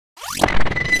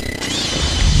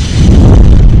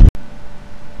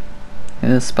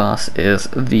This boss is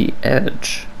the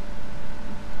Edge.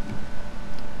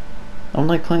 I don't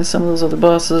like playing some of those other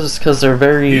bosses because they're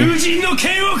very...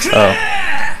 Oh.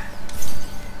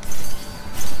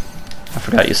 I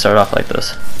forgot you start off like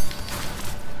this.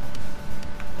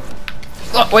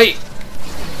 Oh, wait!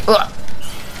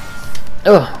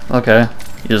 Oh, okay.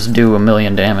 You just do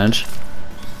 1,000,000 damage.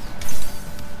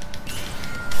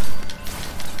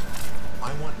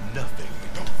 I want nothing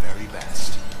but your very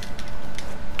best.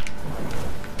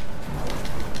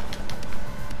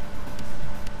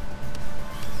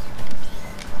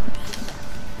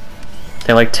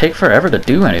 They like take forever to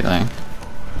do anything.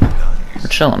 Nice. We're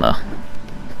chilling though.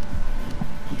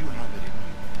 You have it in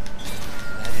you.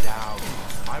 Let it out.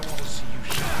 I want to see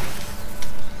you shine.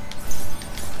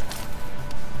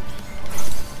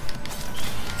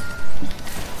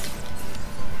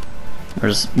 We're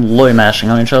just loy mashing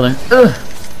on each other. Ugh.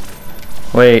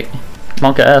 Wait,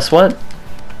 Monka S, what?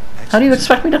 How do you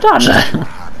expect me to dodge that? We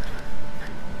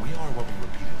are what we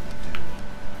repeatedly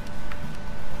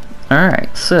do.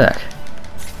 Alright, sick.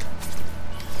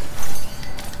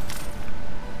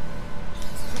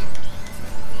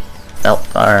 Oh,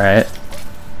 alright.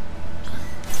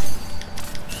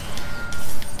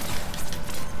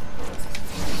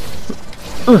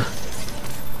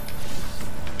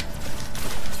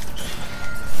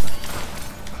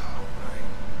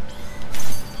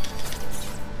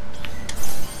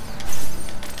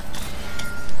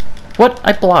 What?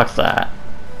 I blocked that.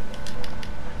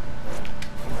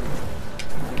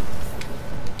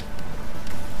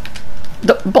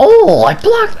 The bowl! I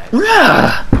blocked.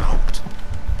 Yeah.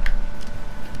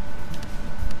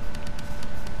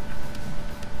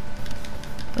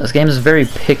 This game is very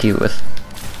picky with.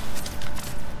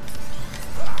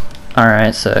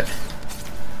 Alright, sick.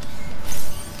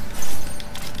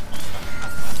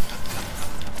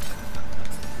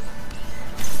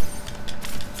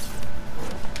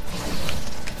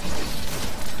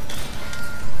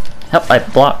 Yep, I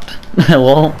blocked.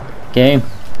 Lol. Game.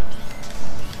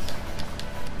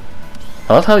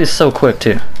 I love how he's so quick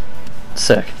too.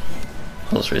 Sick.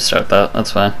 I'll just restart that,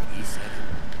 that's fine.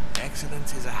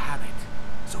 Excellence is a habit.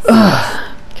 So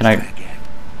Can I?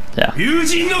 Yeah.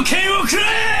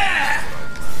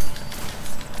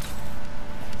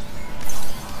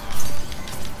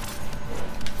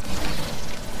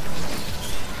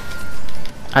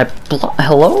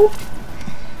 Hello?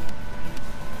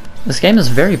 This game is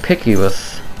very picky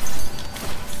with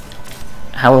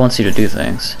how it wants you to do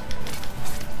things.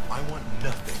 I want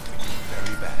nothing but your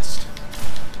very best.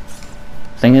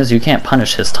 Thing is, you can't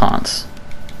punish his taunts.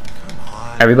 Come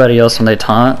on. Everybody else, when they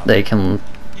taunt, they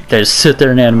just sit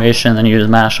there in animation and then you just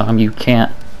mash on them. You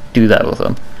can't do that with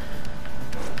them.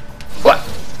 What?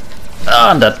 Oh,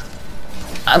 I'm dead.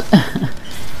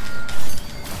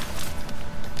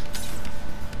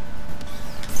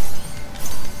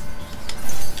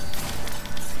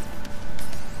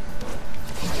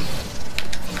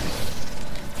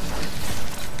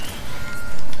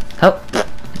 Oh,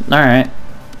 alright.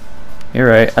 You're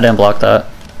right, I didn't block that.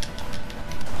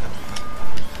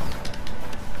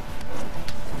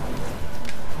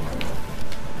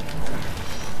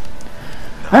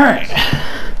 Alright.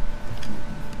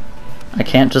 I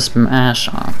can't just mash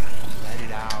on. Let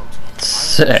it out.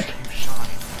 Sick.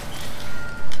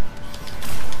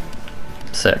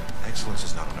 Sick. Excellence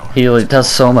is not an art. He like, does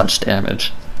so much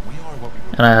damage. We are what we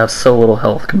And I have so little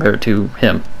health compared to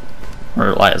him. Or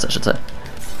Elias, I should say.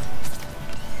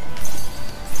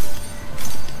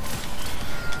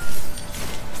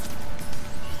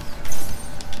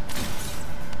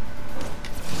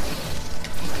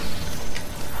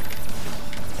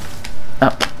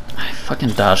 Oh, I fucking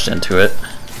dodged into it.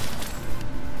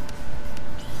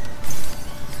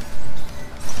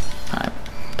 I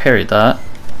parried that.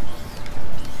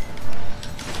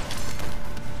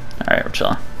 Alright, we're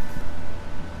chilling.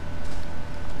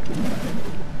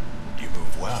 You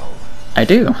move well. I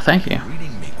do, thank you.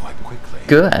 Reading me quite quickly.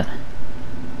 Good.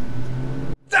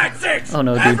 That's it! Oh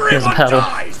no, dude, here's a Everyone paddle.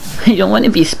 dies! You don't want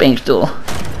to be spanked, though.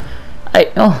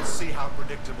 Oh, See how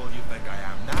predictable you think I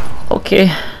am now.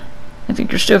 okay. I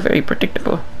think you're still very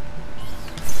predictable.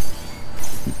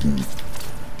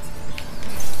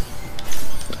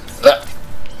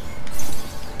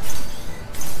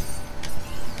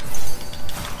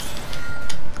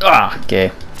 Ah,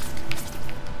 okay.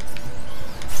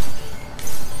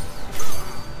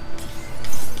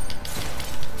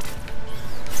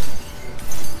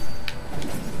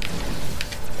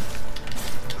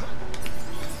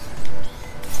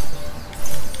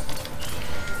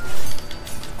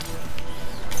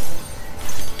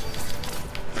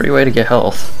 Free way to get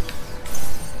health.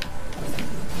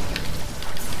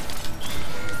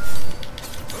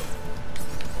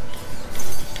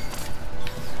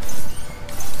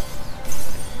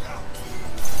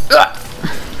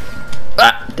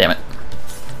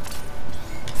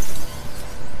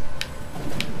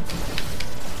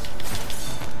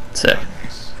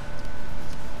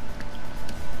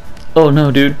 Oh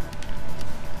no, dude.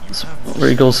 Where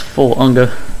he goes full Unga.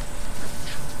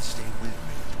 Stay with me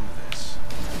through this.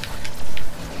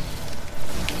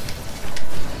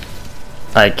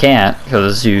 I can't,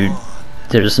 because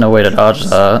there's no way to dodge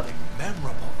that.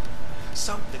 Memorable.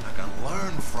 Something I can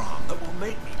learn from that will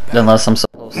make me better. Unless I'm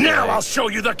supposed to Now I'll show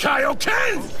you the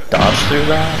Kaioken! dodge through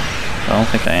that? I don't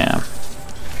think I am.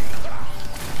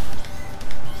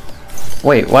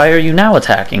 Wait, why are you now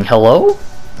attacking? Hello?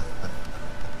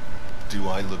 Do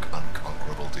I look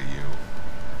unconquerable to you?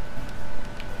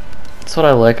 That's what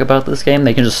I like about this game.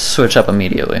 They can just switch up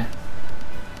immediately.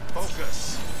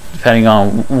 Focus. Depending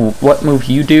on what move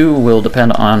you do will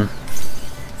depend on...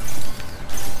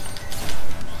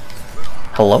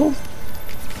 Hello?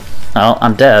 Oh,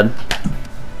 I'm dead.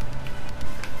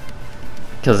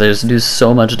 Because they just do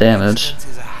so much damage. This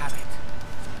is a habit.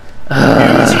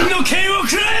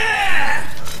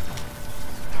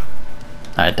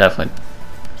 I definitely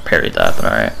parried that, but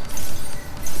alright.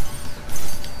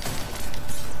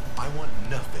 I want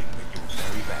nothing but your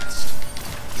very best.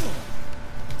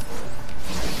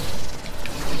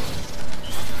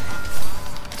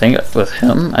 I think with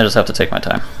him, I just have to take my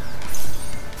time.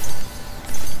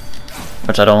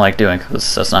 Which I don't like doing,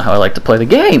 because that's not how I like to play the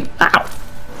game! Ow!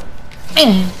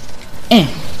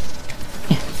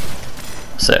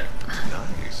 Sick.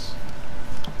 Nice.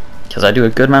 Because I do a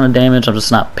good amount of damage, I'm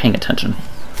just not paying attention.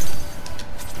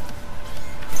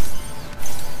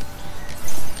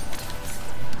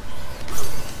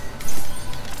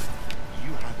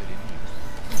 You have it in you.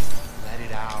 Let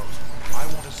it out. I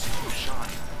want to see you shine.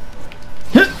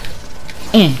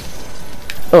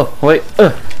 Oh, wait,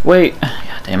 wait.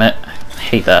 God damn it. I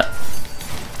hate that.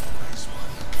 Nice one.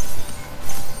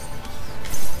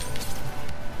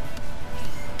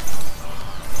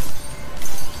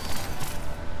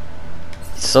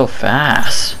 He's so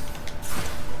fast.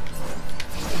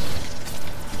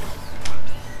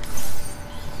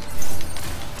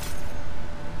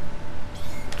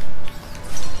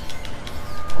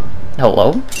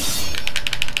 Hello?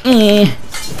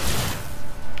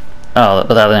 Oh,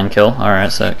 but that didn't kill.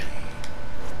 Alright, sick.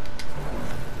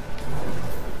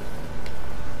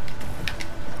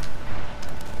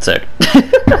 Sick.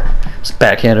 Just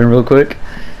backhanded real quick.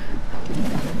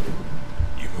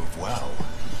 You move well.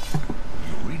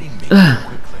 You're reading me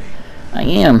quickly. I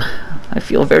am. I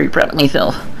feel very proud of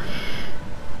myself.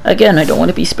 Again, I don't want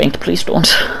to be spanked, please don't.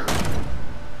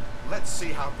 Let's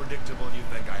see how predictable you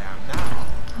think I am now.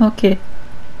 Okay.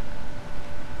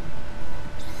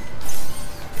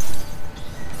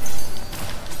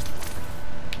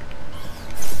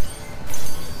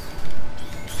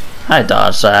 I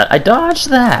dodged that. I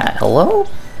dodged that. Hello?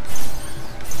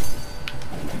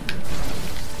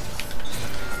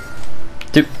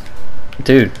 Dude.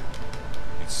 It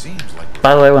seems like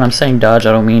By the way, when I'm saying dodge,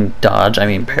 I don't mean dodge, I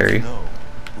mean parry.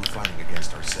 we're fighting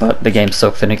against ourselves. But the game's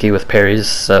so finicky with parries,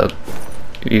 so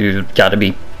you gotta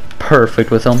be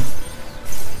perfect with them.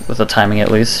 With the timing at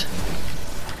least.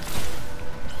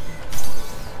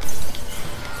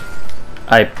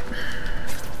 Like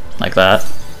that.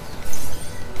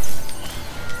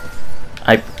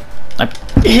 I'm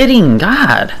hitting,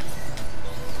 God!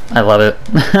 I love it.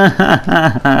 Do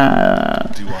I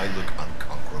look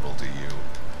unconquerable to you?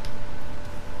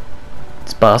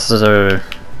 These bosses are...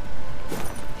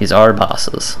 These are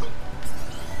bosses.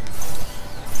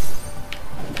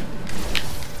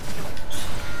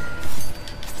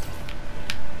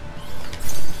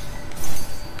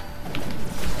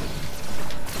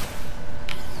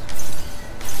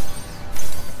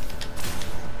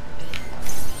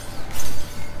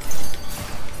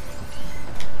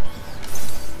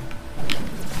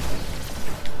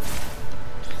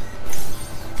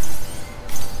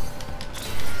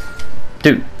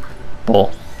 Dude.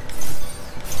 Bull.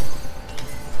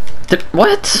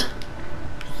 What?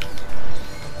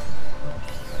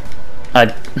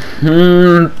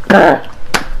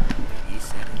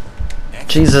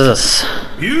 Jesus.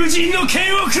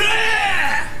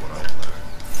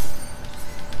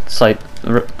 It's like...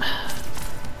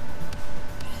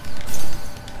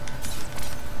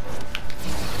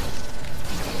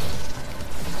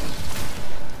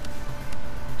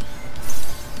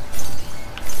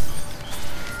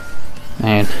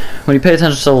 Man, when you pay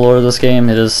attention to the lore of this game,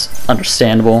 it is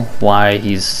understandable why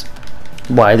this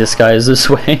guy is this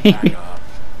way. You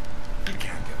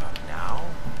can't give up now.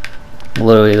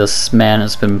 Literally, this man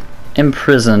has been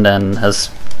imprisoned and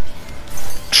has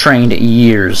trained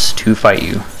years to fight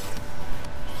you.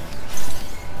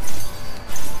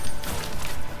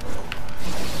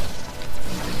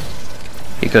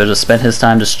 He could have just spent his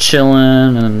time just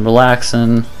chilling and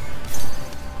relaxing.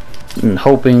 and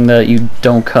hoping that you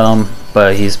don't come,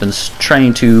 but he's been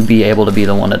trained to be able to be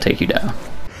the one to take you down.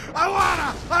 I wanna!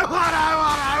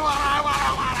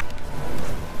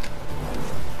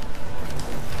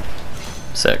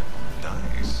 Sick.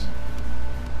 Nice.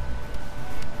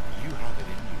 You have it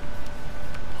in you.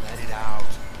 Let it out.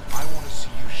 I want to see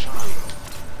you shine.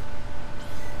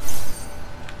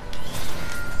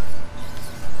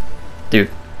 Dude.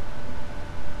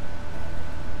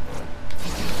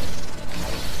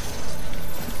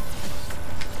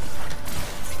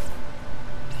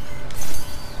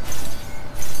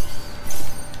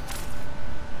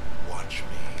 Watch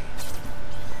me.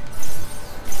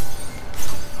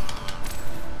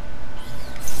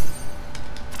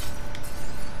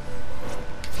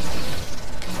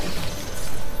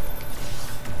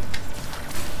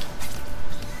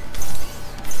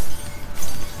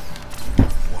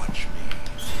 Watch me.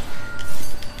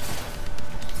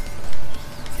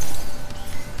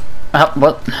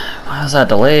 What? Why is that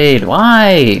delayed?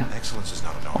 Why? Excellence is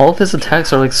not enough. All of his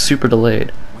attacks are like super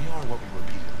delayed. We are what we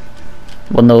repeatedly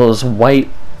do. When those white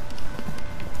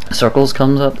circles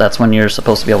comes up, that's when you're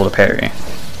supposed to be able to parry.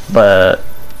 But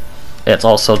it's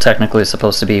also technically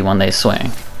supposed to be when they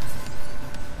swing.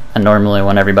 And normally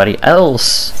when everybody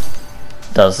else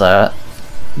does that,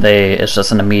 it's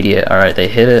just an immediate, alright, they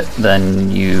hit it,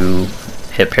 then you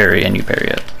hit parry and you parry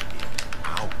it.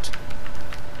 Out.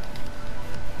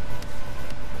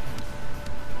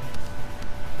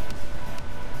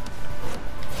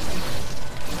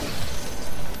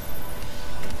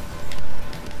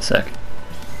 Sick.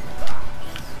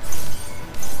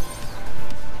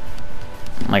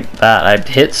 Like that, I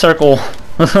hit circle.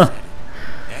 Excellence.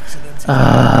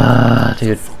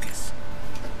 Dude. Focus.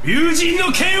 友人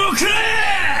の剣をくれ!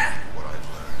 What I've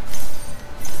learned.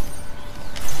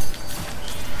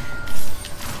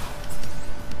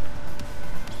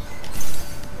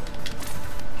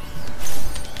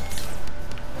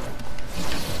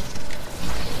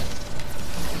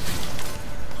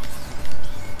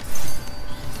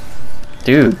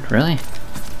 Dude, really?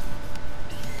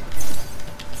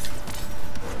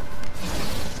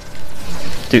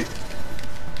 Dude.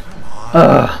 Come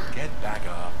on. Get back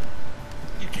up.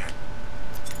 You can't.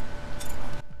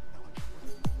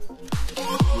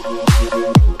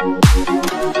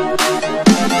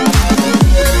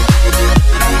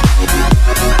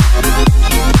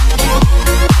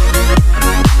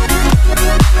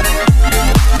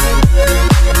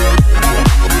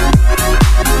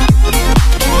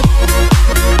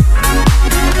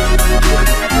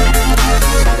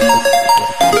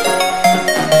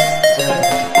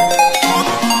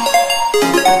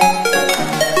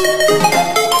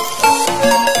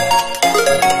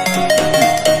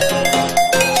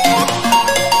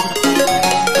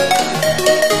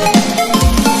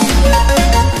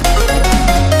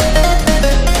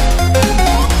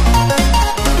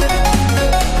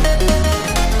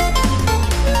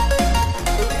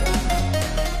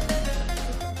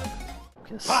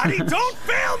 Body, don't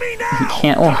fail me now! You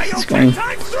can't. Oh, he's going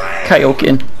Times 3!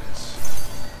 Kaioken.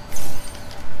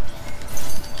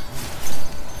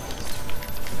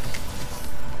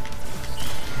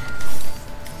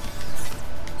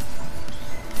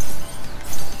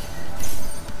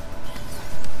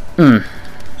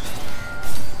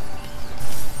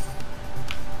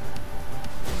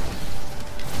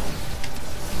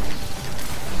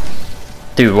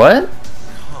 Dude, what?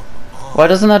 Why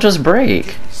doesn't that just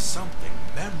break? Something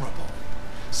memorable.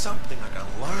 Something I can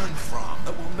learn from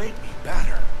that will make me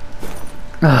better.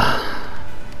 I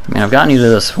mean, I've gotten you to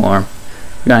this form.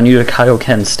 I've gotten you to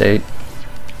Kaioken state.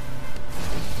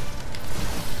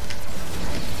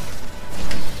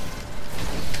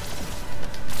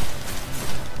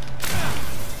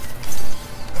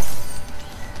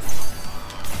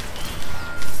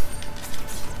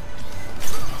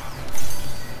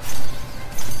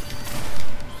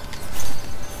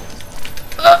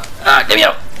 Get me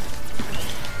out!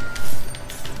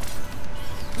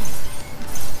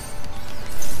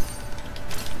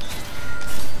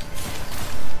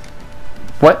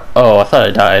 What? Oh, I thought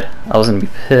I died. I was gonna be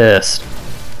pissed.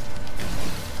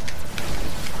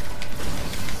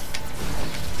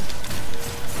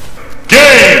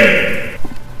 Game!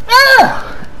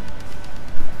 Ah!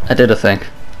 I did a thing.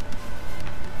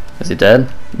 Is he dead?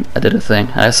 I did a thing.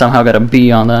 I somehow got a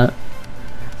B on that.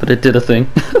 But it did a thing.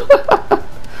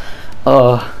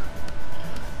 Oh.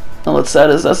 And what's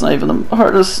sad is that's not even the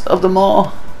hardest of them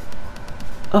all.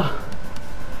 Oh.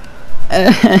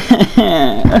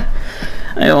 I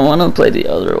don't want to play the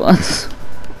other ones.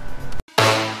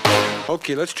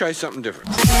 Okay, let's try something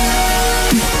different.